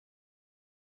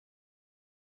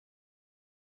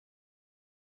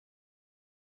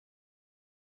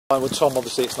Well, Tom,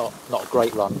 obviously it's not a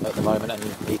great run at the moment and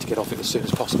you need to get off it as soon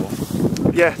as possible.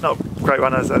 Yeah, not a great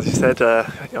run as you said.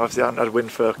 Obviously I haven't had a win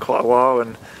for quite a while,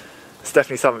 and it's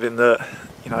definitely something that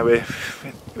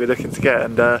we're looking to get.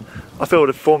 And I feel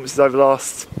the performances over the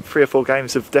last 3 or 4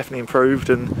 games have definitely improved,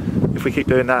 and if we keep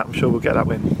doing that, I'm sure we'll get that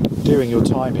win. During your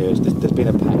time here, there's been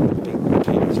a pattern of big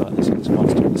appearances like this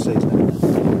once during the season, hasn't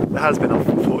there? There has been,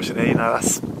 unfortunately.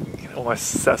 That's almost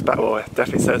set us back. Well, it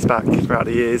definitely set us back throughout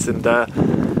the years, and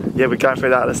yeah, we're going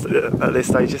through that at this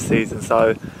stage this season.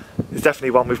 So it's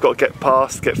definitely one we've got to get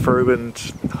past, get through, and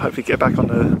hopefully get back on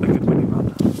a good winning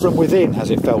run. From within, has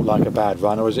it felt like a bad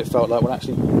run, or has it felt like we're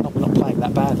actually not playing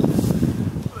that badly?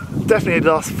 Definitely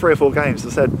the last 3 or 4 games,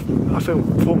 as I said, I feel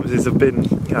performances have been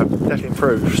definitely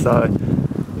improved. So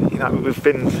we've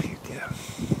been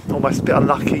almost a bit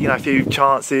unlucky. A few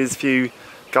chances, a few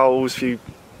goals, a few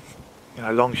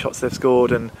long shots they've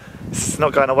scored, and it's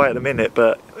not going away at the minute.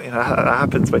 But that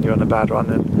happens when you're on a bad run,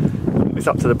 and it's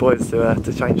up to the boys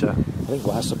to change that. I think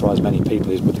what has surprised many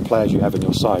people is with the players you have on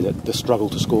your side, the struggle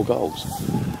to score goals.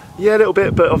 Yeah, a little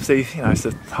bit, but obviously it's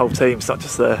the whole team. It's not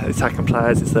just the attacking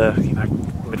players. It's the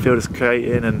midfielders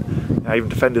creating, and even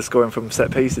defenders scoring from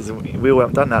set pieces, and we all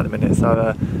haven't done that at the minute.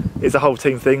 So it's a whole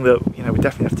team thing that we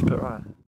definitely have to put right.